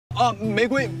啊，玫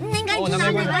瑰。您赶紧拿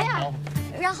玫瑰。好。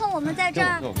然后我们在这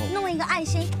儿弄一个爱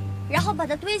心，然后把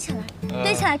它堆起来。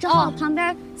堆起来之后，旁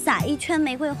边撒一圈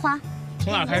玫瑰花。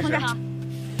从哪开始？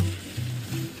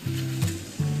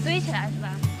堆起来是吧？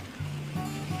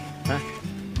来，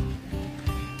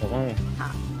我帮你。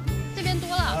好，这边多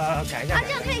了。改一下。啊，这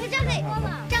样可以，这样可以，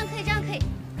这样可以，这样可以，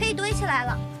可以堆起来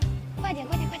了。快点，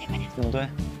快点，快点，快点！怎么堆？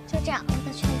就这样，把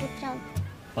它全部这样。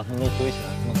把它们都堆起来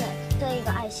是吗？对，堆一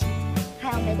个爱心，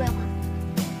还有玫瑰花，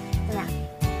怎么样？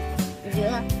你觉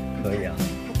得？可以啊。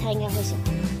他应该会喜欢。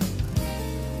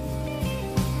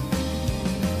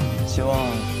希望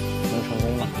能成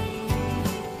功吧。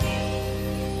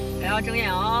不要睁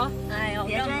眼哦！哎呦，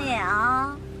别睁眼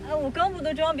啊！哎，我刚补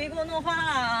的妆，别给我弄花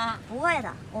了啊！不会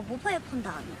的，我不会碰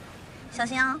到你，小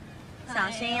心啊！小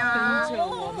心啊！跟着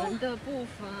我们的步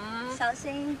伐，小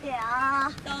心一点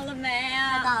啊！到了没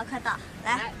啊？快到了，快到了！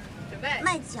来，准备，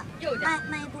迈脚，右脚，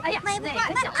迈一步，哎呀，迈一步，迈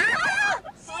脚！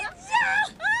起脚！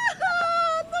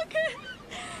那可以，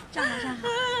站好，站好，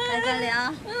在这里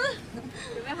啊！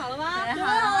准备好了吗？准备好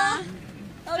了吗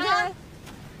？3、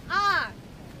2、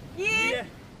1。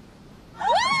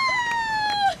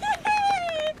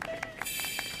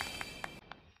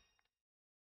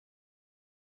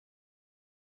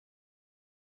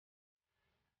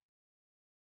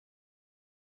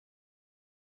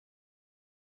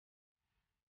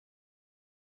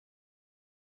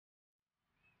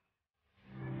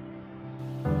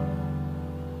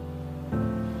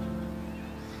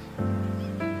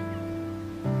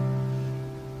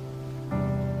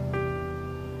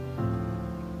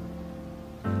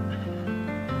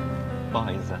不好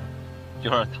意思，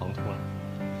有点唐突了。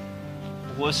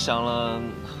我想了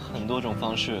很多种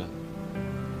方式。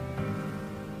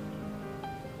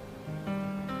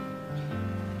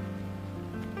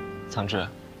苍志，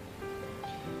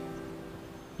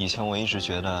以前我一直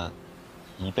觉得，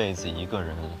一辈子一个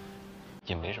人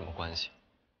也没什么关系。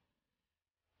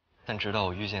但直到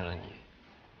我遇见了你，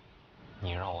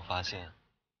你让我发现，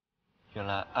原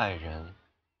来爱人、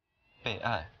被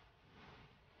爱。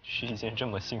是一件这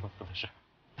么幸福的事。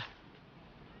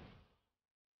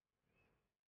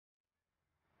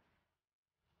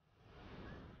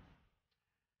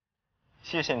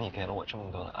谢谢你给了我这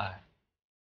么多的爱，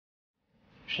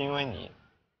是因为你，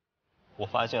我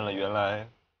发现了原来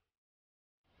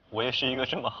我也是一个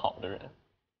这么好的人，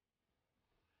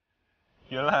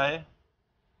原来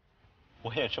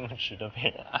我也这么值得被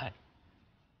人爱。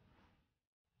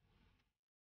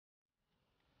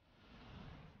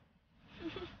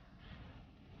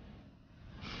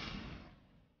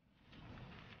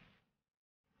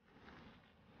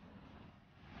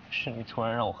是你突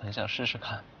然让我很想试试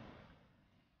看，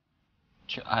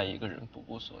去爱一个人不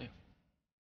顾所有。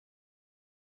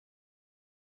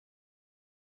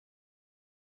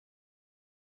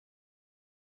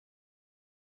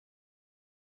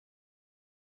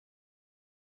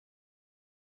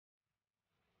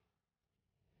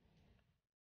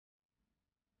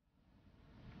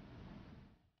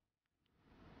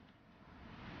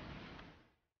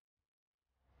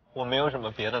我没有什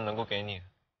么别的能够给你。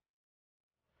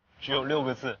只有6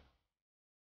个字：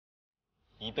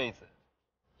一辈子，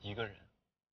一个人。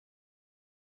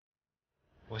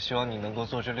我希望你能够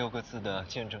做这6个字的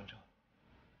见证者。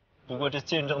不过这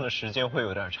见证的时间会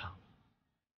有点长。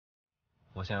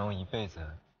我想用一辈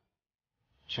子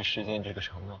去实践这个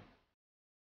承诺。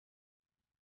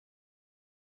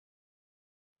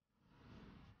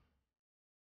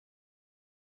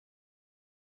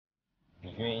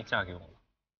你愿意嫁给我吗？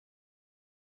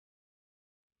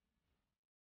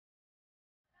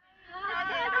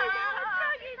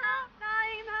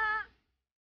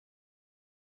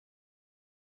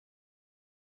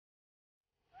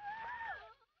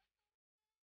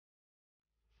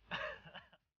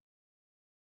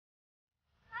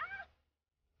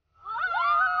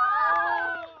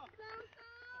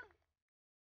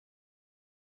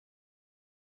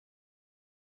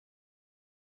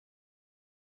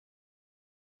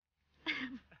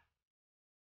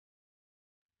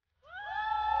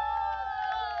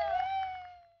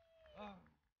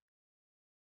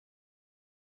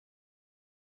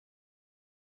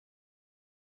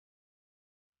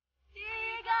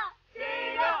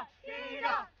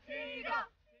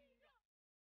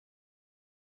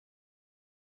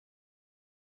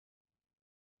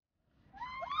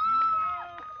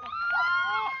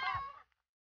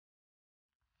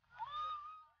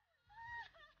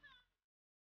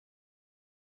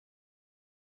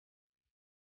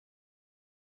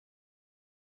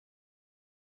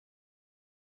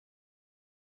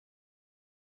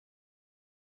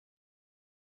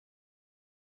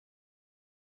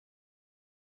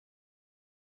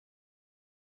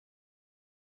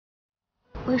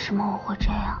为什么我会这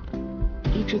样，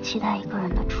一直期待一个人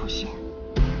的出现？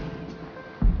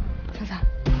芬芬，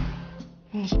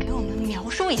你给我们描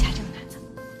述一下这个男的。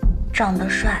长得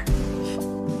帅，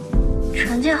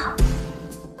成绩好，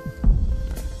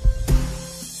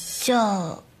就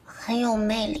很有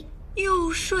魅力，又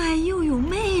帅又有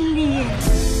魅力。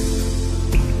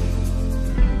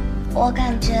我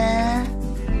感觉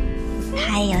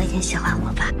他也有一点喜欢我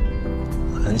吧。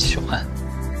很喜欢。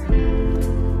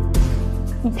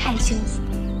你太幸福了，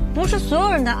不是所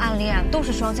有人的暗恋都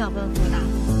是双向奔赴的。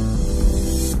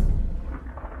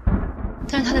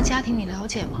但是他的家庭你了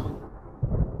解吗？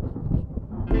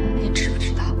你知不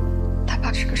知道，他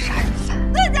爸是个杀人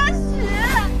犯？段嘉许，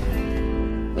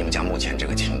你们家目前这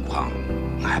个情况，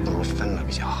那还不如分了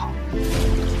比较好。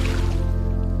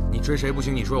你追谁不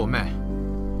行，你追我妹，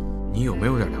你有没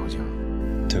有点良心？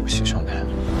对不起，兄弟。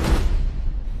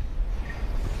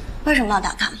为什么要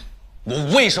打他？我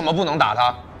为什么不能打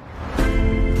他？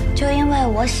就因为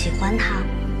我喜欢他，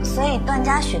所以段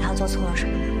嘉许他做错了什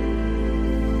么呢？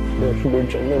我是不是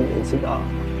真的年纪大了？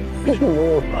为什么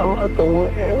我爸妈都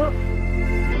没了？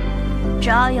只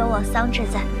要有我桑稚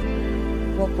在，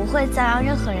我不会再让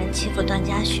任何人欺负段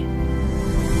嘉许。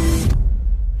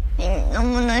你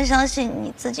能不能相信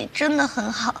你自己真的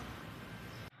很好？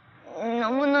你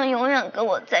能不能永远跟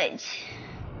我在一起？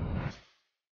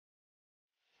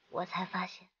我才发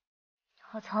现，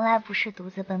我从来不是独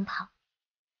自奔跑，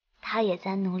他也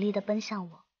在努力地奔向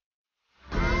我。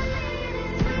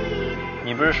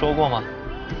你不是说过吗？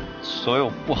所有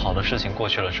不好的事情过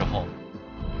去了之后，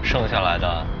剩下来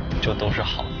的就都是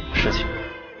好的事情。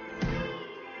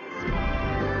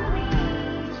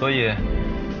所以，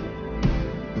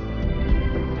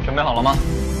准备好了吗？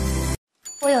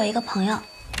我有一个朋友，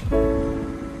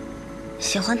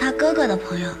喜欢他哥哥的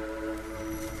朋友，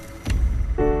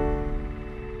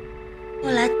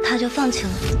后来他就放弃了。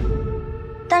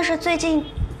但是最近，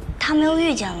他们又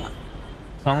遇见了。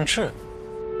方志。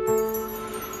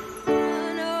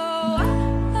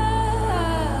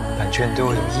感觉你对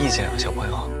我有意见啊，小朋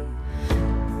友。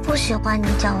不喜欢你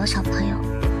叫我小朋友，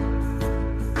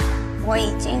我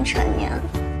已经成年了。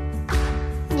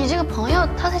你这个朋友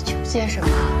他在纠结什么？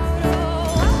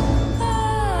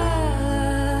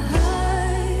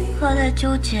他在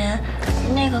纠结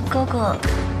那个哥哥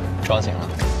抓紧了，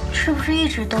是不是一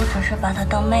直都只是把她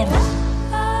当妹妹？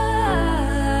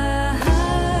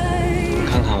你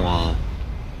看看我，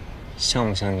像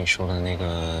不像你说的那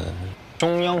个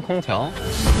中央空调？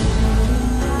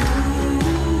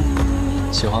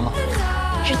喜欢吗？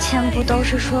之前不都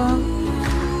是说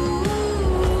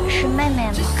是妹妹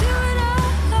吗？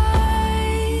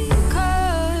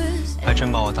还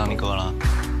真把我当你哥了？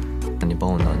那你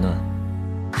帮我暖暖。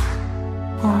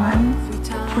我们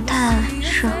不太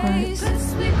适合。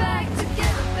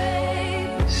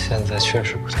现在确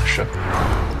实不太适合，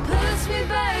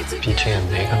毕竟也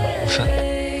没个名分。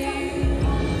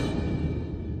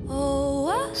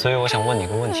所以我想问你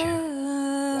个问题：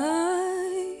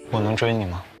我能追你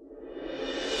吗？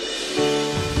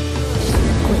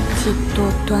诡计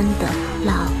多端的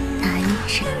老男人。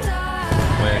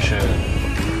我也是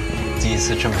第一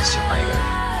次这么喜欢一个人，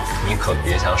你可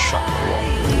别想甩了我。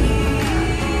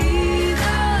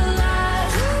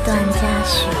段嘉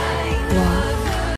许，我